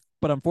 But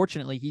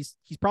unfortunately, he's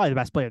probably the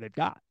best player they've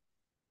got.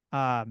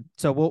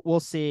 So we'll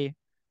see.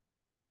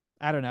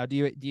 I don't know.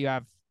 Do you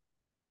have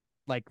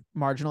like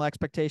marginal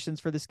expectations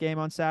for this game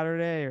on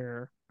Saturday,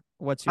 or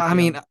what's your? I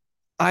mean,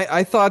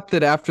 I thought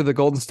that after the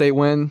Golden State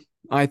win,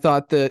 I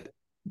thought that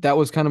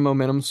was kind of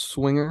momentum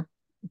swinger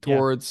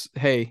towards,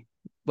 hey,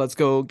 let's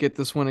go get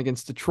this one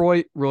against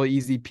Detroit, really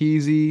easy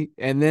peasy.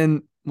 And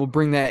then we'll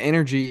bring that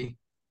energy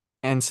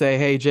and say,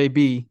 hey,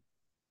 JB,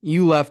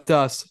 you left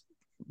us.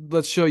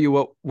 Let's show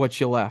you what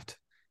you left.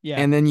 Yeah.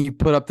 And then you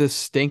put up this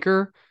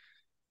stinker,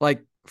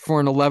 like for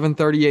an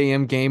 11:30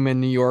 a.m. game in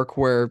New York,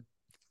 where,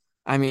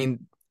 I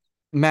mean,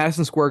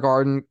 Madison Square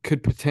Garden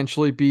could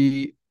potentially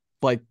be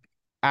like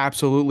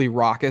absolutely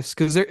raucous,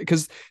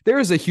 because there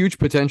is a huge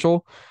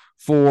potential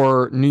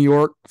for New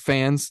York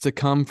fans to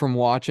come from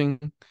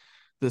watching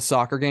the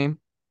soccer game,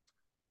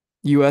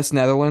 U.S.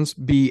 Netherlands,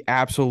 be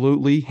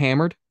absolutely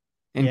hammered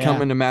and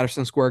come into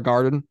Madison Square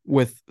Garden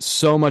with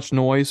so much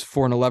noise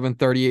for an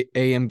 11:30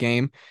 a.m.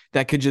 game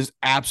that could just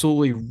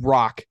absolutely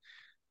rock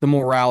the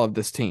morale of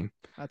this team.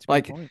 That's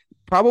a good point.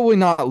 Probably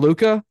not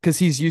Luka, because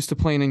he's used to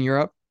playing in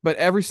Europe, but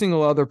every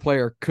single other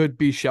player could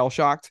be shell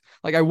shocked.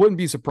 Like, I wouldn't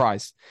be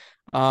surprised.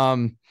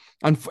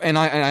 And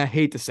I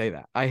hate to say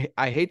that.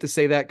 I hate to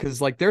say that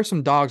because like there's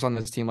some dogs on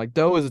this team. Like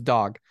Doe is a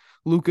dog,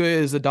 Luka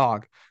is a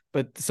dog,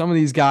 but some of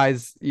these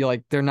guys, they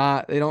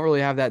don't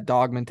really have that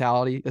dog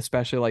mentality,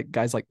 especially like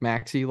guys like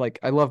Maxey. Like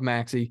I love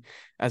Maxey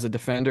as a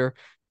defender,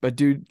 but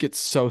dude gets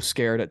so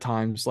scared at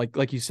times.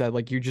 Like you said,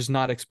 like you're just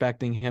not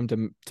expecting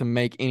him to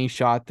make any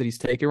shot that he's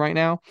taking right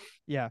now.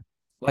 Yeah.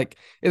 Like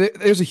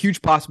there's a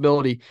huge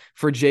possibility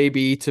for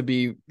JB to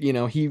be,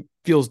 he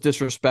feels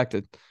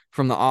disrespected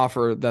from the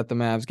offer that the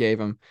Mavs gave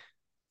him.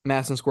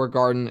 Madison Square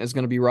Garden is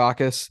going to be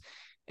raucous.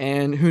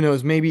 And who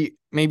knows, maybe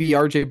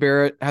RJ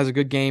Barrett has a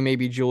good game.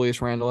 Maybe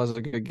Julius Randle has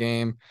a good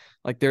game.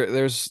 Like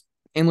there's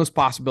endless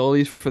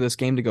possibilities for this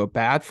game to go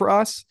bad for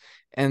us.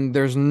 And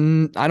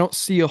I don't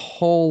see a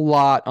whole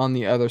lot on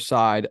the other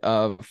side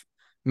of,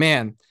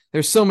 man,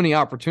 there's so many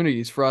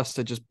opportunities for us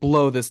to just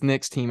blow this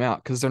Knicks team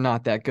out because they're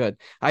not that good.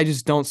 I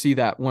just don't see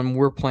that when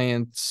we're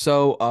playing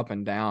so up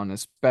and down,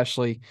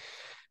 especially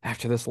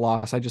after this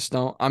loss. I just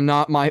don't.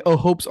 My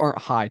hopes aren't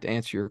high, to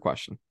answer your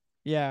question.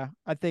 Yeah,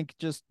 I think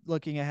just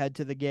looking ahead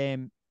to the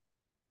game,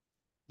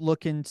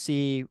 look and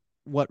see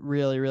what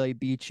really, really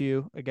beat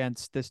you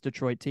against this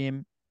Detroit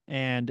team.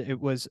 And it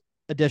was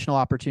additional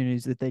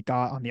opportunities that they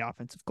got on the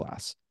offensive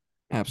glass.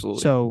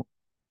 Absolutely. So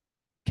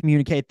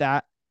communicate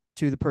that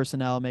to the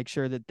personnel, make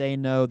sure that they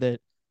know that,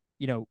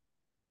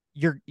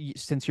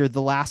 since you're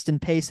the last in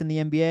pace in the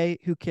NBA,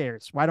 who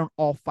cares? Why don't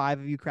all 5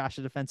 of you crash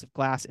the defensive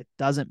glass? It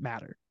doesn't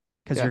matter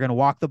because you're going to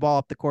walk the ball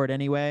up the court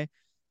anyway.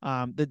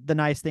 The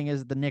nice thing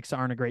is the Knicks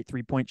aren't a great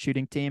 3-point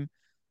shooting team.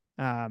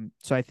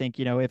 So I think,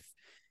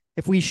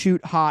 if we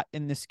shoot hot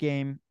in this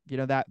game,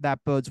 that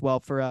bodes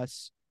well for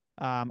us.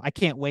 I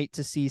can't wait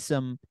to see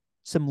some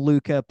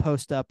Luka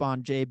post up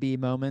on JB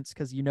moments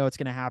because it's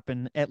going to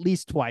happen at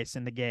least twice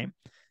in the game.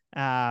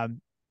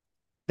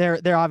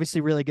 They're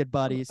obviously really good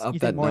buddies. Up You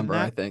that think more number,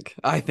 than that?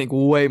 I think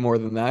way more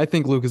than that. I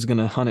think Luka's going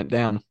to hunt it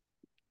down.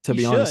 To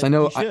be honest, I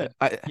know.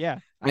 Yeah.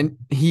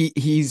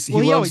 He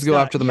loves to go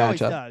after the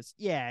matchup. Does.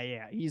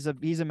 Yeah. He's a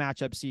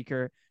matchup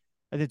seeker.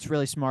 It's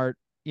really smart,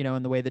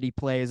 in the way that he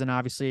plays, and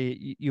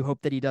obviously you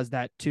hope that he does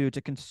that too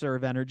to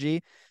conserve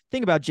energy.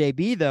 Thing about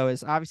JB though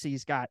is obviously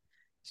he's got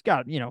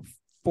 4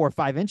 or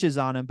 5 inches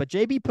on him, but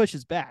JB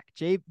pushes back.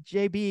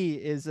 JB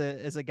is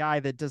a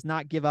guy that does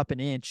not give up an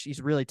inch. He's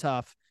really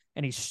tough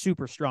and he's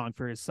super strong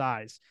for his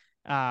size.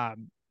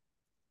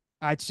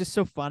 It's just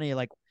so funny,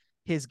 like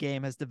his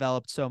game has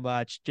developed so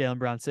much, Jalen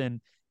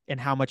Brunson, and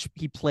how much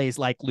he plays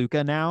like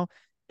Luka now.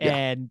 Yeah.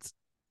 And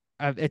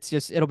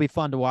it'll be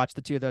fun to watch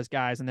the two of those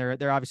guys, and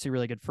they're obviously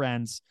really good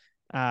friends.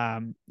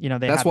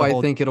 That's why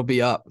I think it'll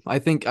be up. I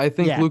think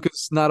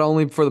Luka's not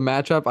only for the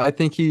matchup. I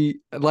think he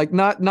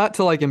not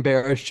to like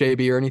embarrass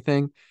JB or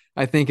anything.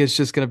 I think it's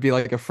just gonna be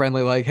like a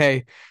friendly, like,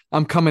 hey,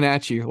 I'm coming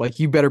at you. Like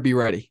you better be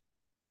ready.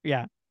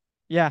 Yeah.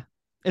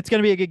 It's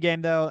gonna be a good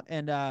game though,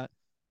 and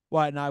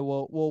Wyatt and I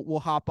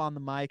we'll hop on the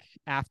mic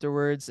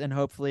afterwards, and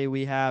hopefully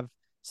we have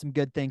some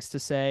good things to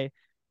say.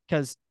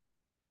 Because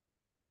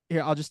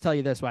here, I'll just tell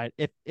you this, Wyatt.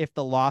 If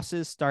the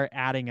losses start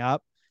adding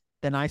up,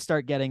 then I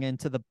start getting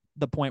into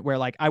the point where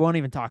like I won't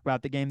even talk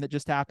about the game that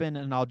just happened,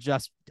 and I'll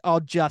just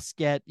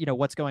get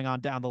what's going on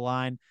down the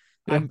line.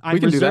 Yeah,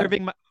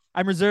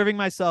 I'm reserving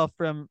myself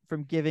from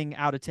giving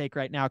out a take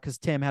right now because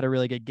Tim had a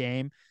really good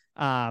game.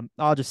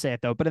 I'll just say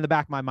it though. But in the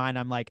back of my mind,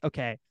 I'm like,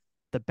 okay,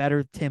 the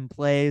better Tim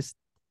plays,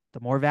 the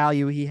more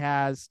value he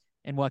has,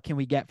 and what can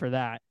we get for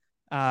that?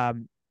 I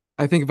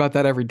think about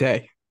that every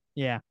day.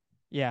 Yeah.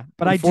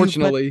 But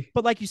unfortunately,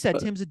 but like you said,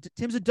 Tim's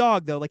a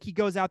dog though. Like he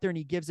goes out there and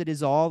he gives it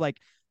his all. Like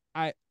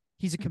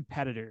he's a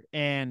competitor,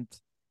 and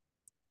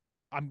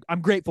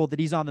I'm grateful that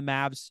he's on the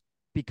Mavs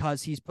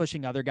because he's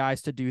pushing other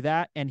guys to do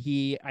that. And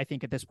I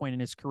think at this point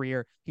in his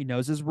career, he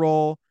knows his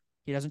role.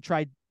 He doesn't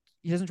try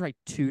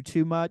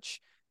too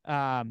much.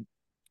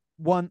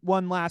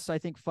 One last, I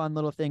think, fun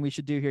little thing we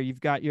should do here.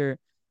 You've got your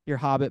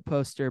Hobbit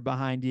poster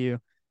behind you.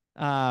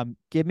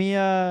 Give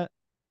me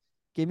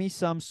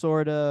some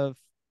sort of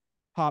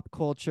pop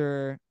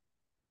culture,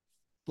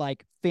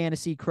 like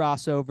fantasy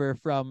crossover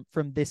from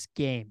this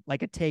game,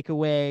 like a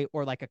takeaway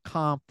or like a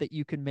comp that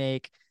you can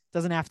make.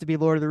 Doesn't have to be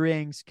Lord of the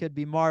Rings, could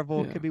be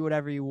Marvel, could be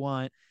whatever you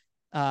want.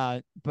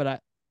 But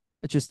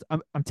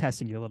I'm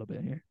testing you a little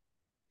bit here.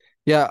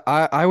 Yeah,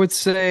 I would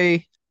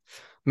say,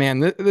 man,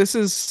 this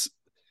is,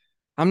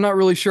 I'm not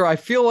really sure. I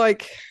feel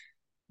like,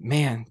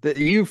 man, that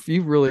you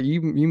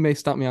may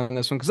stump me on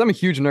this one because I'm a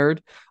huge nerd.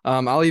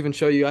 I'll even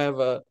show you. I have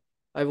a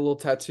little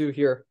tattoo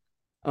here.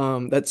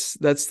 That's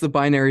the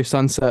binary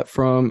sunset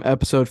from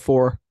episode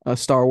 4,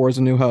 Star Wars: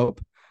 A New Hope.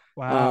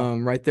 Wow.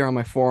 Right there on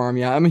my forearm.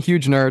 Yeah, I'm a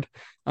huge nerd.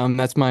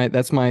 That's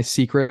my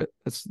secret.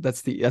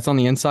 That's on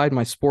the inside.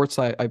 My sports,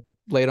 I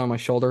lay it on my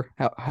shoulder,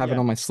 have it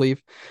on my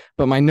sleeve,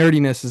 but my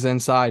nerdiness is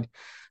inside.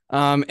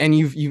 And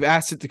you've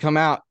asked it to come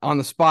out on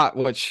the spot,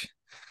 which,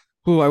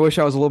 I wish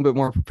I was a little bit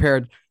more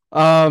prepared.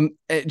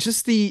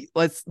 Just the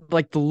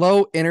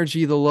low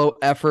energy, the low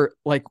effort,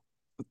 like,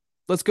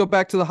 let's go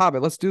back to the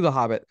Hobbit. Let's do the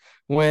Hobbit.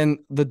 When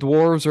the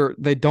dwarves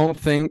they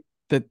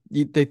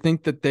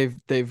think that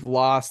they've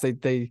lost.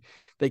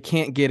 They They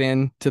can't get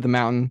into the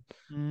mountain.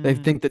 They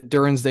think that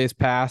Duran's Day's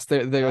past.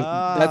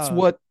 That's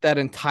what that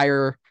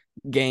entire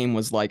game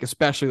was like,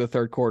 especially the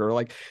third quarter.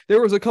 Like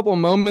there was a couple of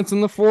moments in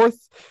the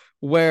fourth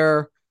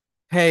where,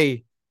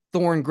 hey,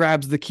 Thorne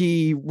grabs the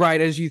key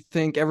right as you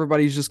think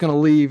everybody's just going to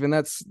leave. And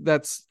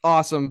that's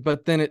awesome.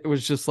 But then it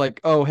was just like,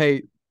 oh,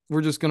 hey,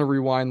 we're just going to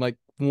rewind like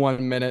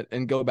 1 minute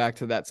and go back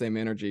to that same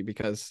energy,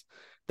 because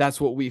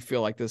that's what we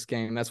feel like this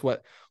game. That's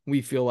what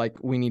we feel like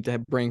we need to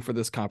bring for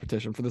this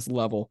competition, for this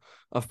level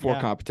of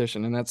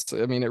competition. And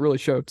it really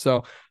showed.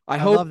 So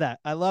I love that.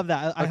 I love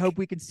that. I hope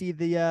we can see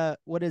the,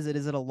 what is it?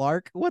 Is it a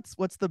lark?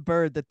 What's the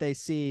bird that they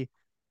see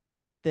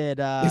that,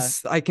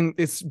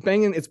 it's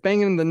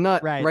banging the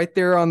nut right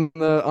there on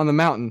the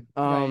mountain.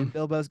 Right, and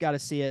Bilbo's got to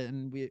see it.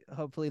 And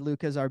hopefully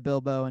Luka's our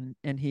Bilbo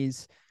and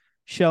he's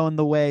showing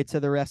the way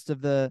to the rest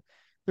of the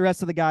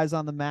guys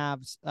on the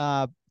Mavs.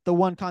 The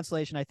one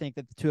consolation I think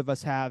that the two of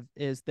us have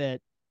is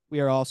that we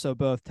are also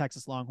both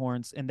Texas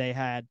Longhorns, and they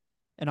had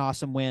an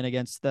awesome win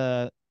against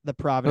the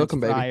Providence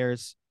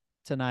Friars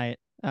tonight.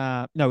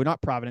 No,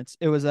 not Providence.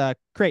 It was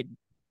Creighton.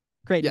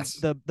 Yes.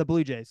 The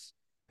Blue Jays,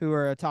 who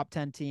are a top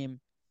 10 team.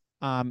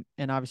 And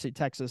obviously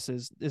Texas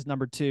is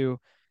number 2.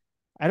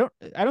 I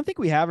don't think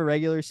we have a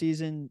regular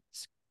season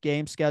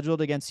game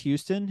scheduled against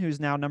Houston, who's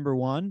now number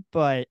 1,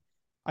 but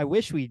I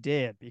wish we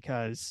did,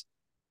 because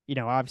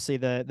obviously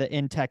the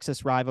in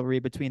Texas rivalry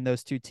between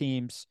those two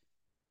teams.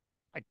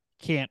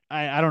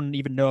 I don't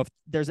even know if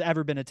there's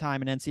ever been a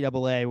time in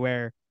NCAA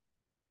where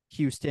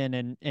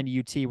Houston and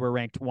UT were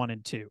ranked 1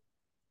 and 2.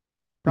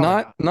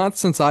 Not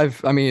since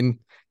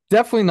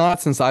definitely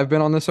not since I've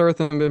been on this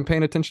earth and been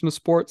paying attention to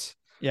sports.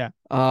 Yeah.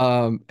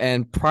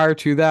 And prior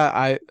to that,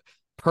 I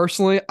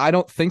personally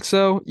don't think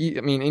so.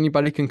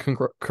 Anybody can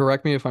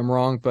correct me if I'm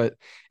wrong, but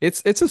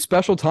it's a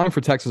special time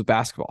for Texas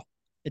basketball.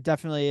 It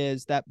definitely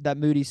is. That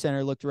Moody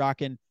Center looked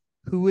rocking.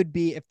 Who would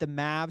be, if the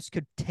Mavs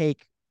could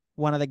take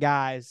one of the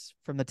guys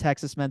from the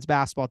Texas men's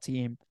basketball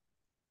team,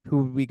 who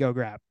would we go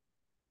grab?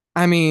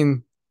 Got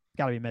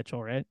to be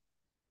Mitchell, right?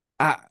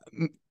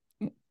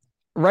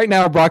 Right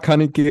now, Brock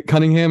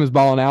Cunningham is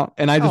balling out,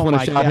 and I just want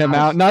to shout him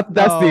out. Not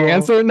that that's the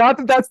answer. Not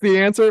that that's the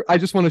answer. I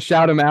just want to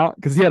shout him out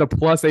because he had a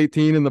plus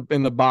 18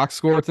 in the box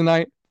score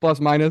tonight,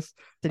 plus minus.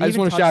 I just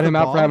want to shout him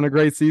out for having a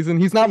great season.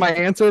 He's not my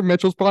answer.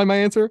 Mitchell's probably my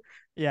answer.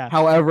 Yeah.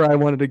 However, I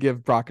wanted to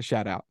give Brock a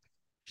shout out.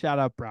 Shout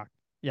out Brock.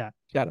 Yeah.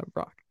 Shout out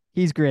Brock.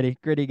 He's gritty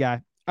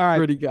guy. All right.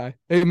 Gritty guy.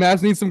 Hey,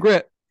 Mavs need some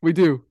grit. We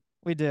do.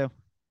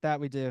 That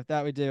we do.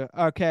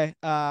 Okay.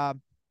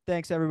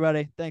 Thanks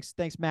everybody. Thanks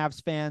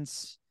Mavs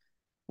fans.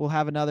 We'll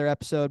have another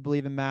episode,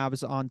 Believe in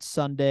Mavs, on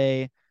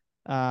Sunday.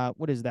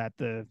 What is that?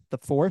 The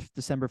 4th,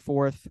 December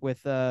 4th,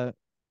 with a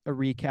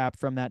recap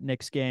from that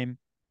Knicks game.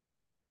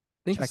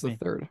 I think it's the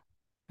 3rd.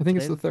 I think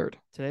it's the 3rd.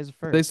 Today's the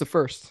 1st. Today's the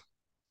 1st.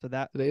 So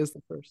today is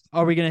the 1st.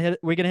 Are we gonna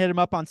hit him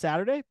up on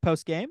Saturday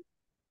post game?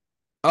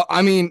 Oh,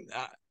 I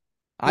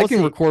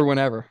can record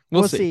whenever.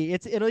 We'll see.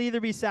 It'll either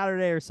be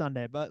Saturday or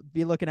Sunday, but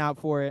be looking out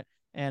for it.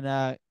 And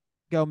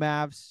go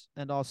Mavs,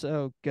 and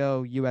also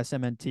go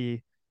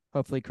USMNT.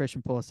 Hopefully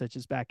Christian Pulisic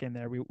is back in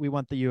there. We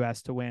want the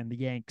US to win. The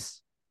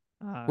Yanks.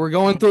 We're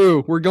going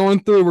through. We're going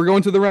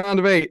to the round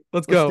of 8.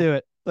 Let's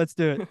go. Let's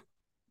do it.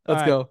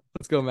 Let's go.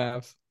 Let's go,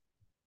 Mavs.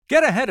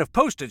 Get ahead of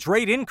postage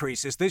rate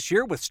increases this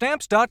year with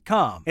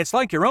Stamps.com. It's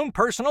like your own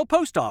personal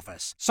post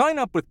office. Sign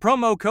up with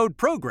promo code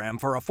PROGRAM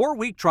for a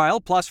 4-week trial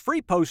plus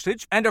free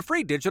postage and a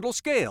free digital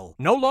scale.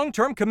 No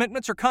long-term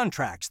commitments or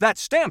contracts. That's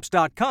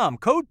Stamps.com,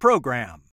 code PROGRAM.